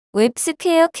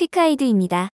웹스퀘어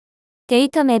퀵가이드입니다.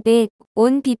 데이터맵의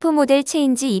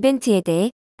onbeforemodelchange 이벤트에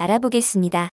대해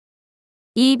알아보겠습니다.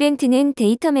 이 이벤트는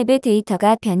데이터맵의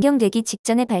데이터가 변경되기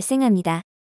직전에 발생합니다.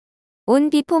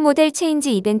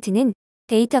 onbeforemodelchange 이벤트는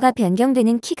데이터가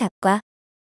변경되는 키 값과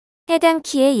해당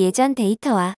키의 예전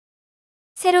데이터와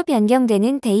새로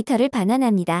변경되는 데이터를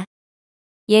반환합니다.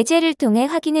 예제를 통해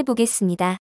확인해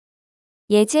보겠습니다.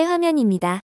 예제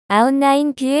화면입니다.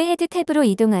 아웃라인 뷰의 헤드 탭으로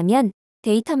이동하면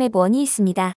데이터맵 1이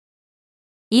있습니다.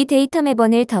 이 데이터맵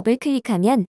 1을 더블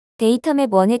클릭하면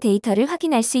데이터맵 1의 데이터를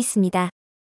확인할 수 있습니다.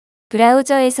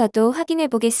 브라우저에서도 확인해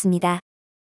보겠습니다.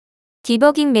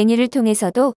 디버깅 메뉴를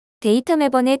통해서도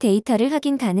데이터맵 1의 데이터를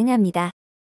확인 가능합니다.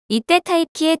 이때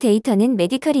타입키의 데이터는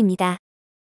메디컬입니다.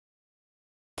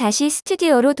 다시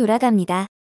스튜디오로 돌아갑니다.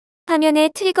 화면의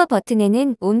트리거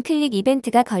버튼에는 온클릭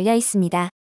이벤트가 걸려 있습니다.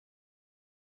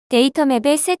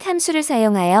 데이터맵의 set 함수를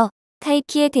사용하여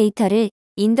타입키의 데이터를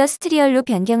인더스트리얼로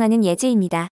변경하는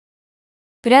예제입니다.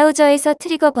 브라우저에서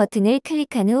트리거 버튼을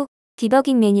클릭한 후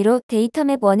디버깅 메뉴로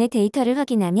데이터맵 1의 데이터를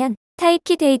확인하면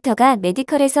타입키 데이터가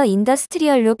메디컬에서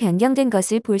인더스트리얼로 변경된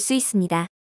것을 볼 수 있습니다.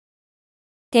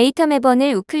 데이터맵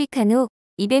 1을 우클릭한 후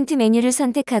이벤트 메뉴를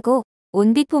선택하고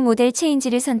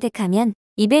onbeforemodelchange를 선택하면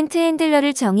이벤트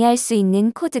핸들러를 정의할 수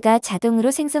있는 코드가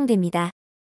자동으로 생성됩니다.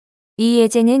 이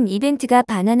예제는 이벤트가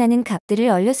반환하는 값들을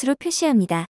얼럿으로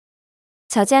표시합니다.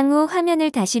 저장 후 화면을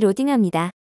다시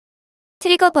로딩합니다.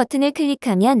 트리거 버튼을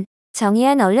클릭하면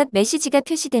정의한 얼럿 메시지가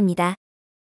표시됩니다.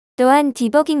 또한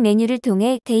디버깅 메뉴를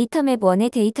통해 데이터맵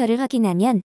 1의 데이터를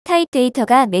확인하면 타입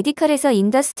데이터가 메디컬에서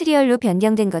인더스트리얼로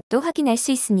변경된 것도 확인할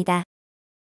수 있습니다.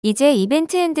 이제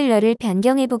이벤트 핸들러를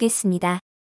변경해 보겠습니다.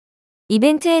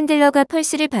 이벤트 핸들러가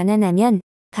펄스를 반환하면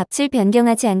값을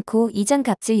변경하지 않고 이전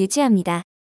값을 유지합니다.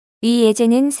 이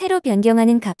예제는 새로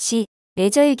변경하는 값이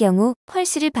레저일 경우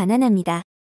펄스를 반환합니다.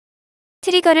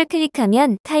 트리거를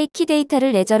클릭하면 타입키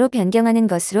데이터를 레저로 변경하는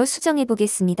것으로 수정해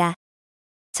보겠습니다.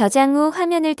 저장 후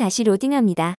화면을 다시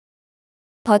로딩합니다.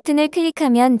 버튼을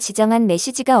클릭하면 지정한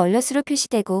메시지가 얼럿으로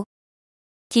표시되고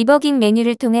디버깅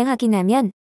메뉴를 통해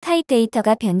확인하면 타입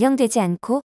데이터가 변경되지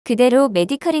않고 그대로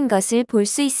메디컬인 것을 볼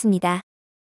수 있습니다.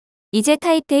 이제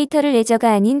타입 데이터를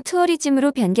레저가 아닌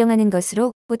투어리즘으로 변경하는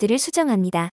것으로 코드를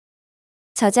수정합니다.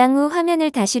 저장 후 화면을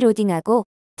다시 로딩하고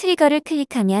트리거를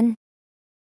클릭하면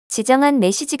지정한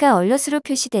메시지가 얼럿으로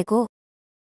표시되고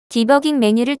디버깅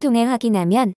메뉴를 통해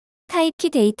확인하면 타입키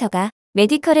데이터가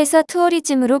메디컬에서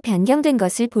투어리즘으로 변경된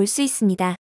것을 볼 수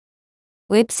있습니다.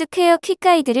 웹스퀘어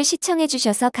퀵가이드를 시청해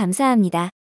주셔서 감사합니다.